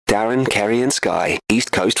Darren, Kerry and Sky,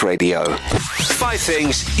 East Coast Radio. 5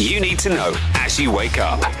 things you need to know as you wake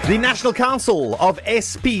up. The National Council of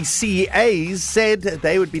SPCAs said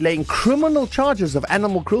they would be laying criminal charges of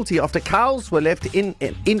animal cruelty after cows were left in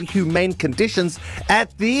inhumane conditions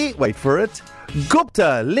at the, wait for it,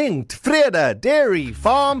 Gupta-linked Vrede Dairy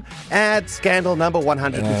Farm at scandal number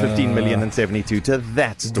 115,072 to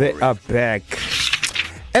that story. They are back.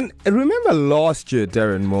 And remember last year,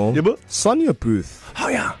 Darren Moore, Sonia Booth. Oh,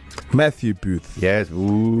 yeah. Matthew Booth. Yes.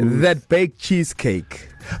 Ooh. That baked cheesecake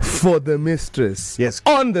for the mistress. Yes.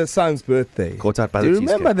 On the son's birthday. Caught out by Do the you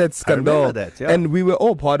remember cheesecake. that scandal? I remember that, yeah. And we were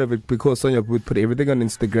all part of it because Sonia Booth put everything on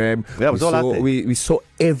Instagram. Yeah, it was all out there. We saw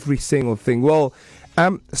every single thing. Well,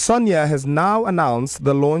 Sonia has now announced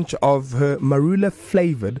the launch of her marula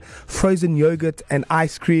flavored frozen yogurt and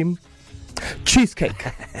ice cream cheesecake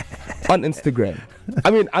on Instagram.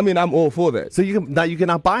 I mean, I'm all for that. So you can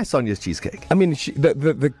now buy Sonia's cheesecake. I mean,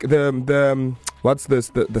 the what's this?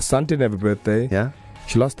 The son didn't have a birthday. Yeah.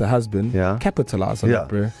 She lost her husband. Yeah. Capitalize on Yeah. it,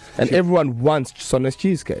 bro. And everyone wants Sonia's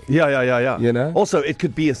cheesecake. Yeah. You know? Also, it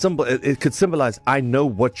could be a symbol. It could symbolize, I know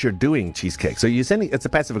what you're doing, cheesecake. So you're sending, it's a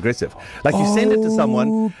passive aggressive. Like you send it to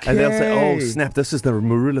someone and they'll say, oh, snap, this is the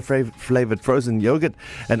marula flavored frozen yogurt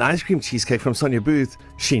and ice cream cheesecake from Sonia Booth.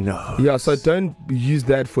 She knows. Yeah, so don't use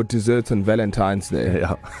that for desserts on Valentine's Day.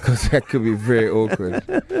 Yeah. Because that could be very awkward.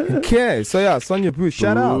 Okay, so yeah, Sonia Booth,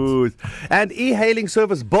 shout out. And e-hailing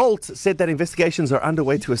service Bolt said that investigations are underway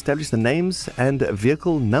to establish the names and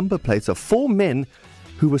vehicle number plates of 4 men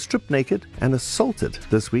who were stripped naked and assaulted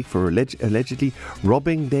this week for allegedly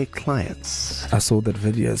robbing their clients. I saw that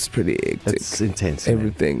video. It's pretty hectic. It's intense.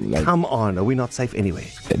 Everything. Man. Like, come on, are we not safe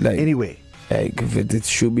anyway? Like, anyway. Like, it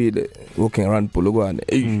should be walking around Pulugwan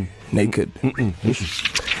naked.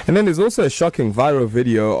 And then there's also a shocking viral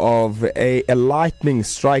video of a lightning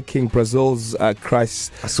striking Brazil's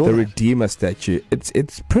Christ the Redeemer statue.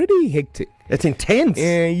 It's pretty hectic. It's intense.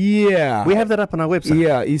 Yeah. We have that up on our website.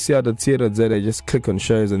 Yeah, ecr.co.za. Just click on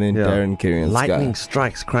shows and then Darren, Kerry and Sky. Lightning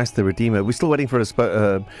strikes Christ the Redeemer. We're still waiting for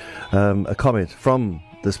a comment from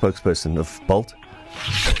the spokesperson of Bolt.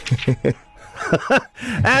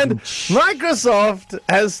 And Microsoft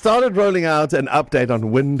has started rolling out an update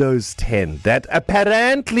on Windows 10 that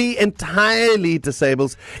apparently entirely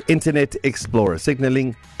disables Internet Explorer,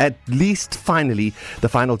 signaling at least finally the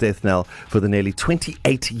final death knell for the nearly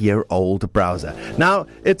 28-year-old browser. Now,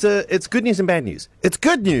 it's good news and bad news. It's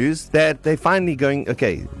good news that they're finally going,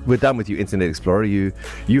 okay, we're done with you, Internet Explorer. You've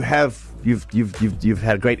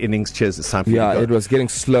had great innings. Cheers. It's time for you to go. It was getting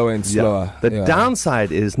slower and slower. The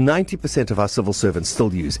downside is 90% of our civil servants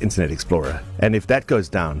still use Internet Explorer. And if that goes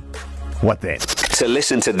down, what then? To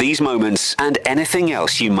listen to these moments and anything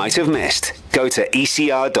else you might have missed, go to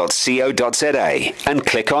ecr.co.za and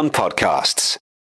click on podcasts.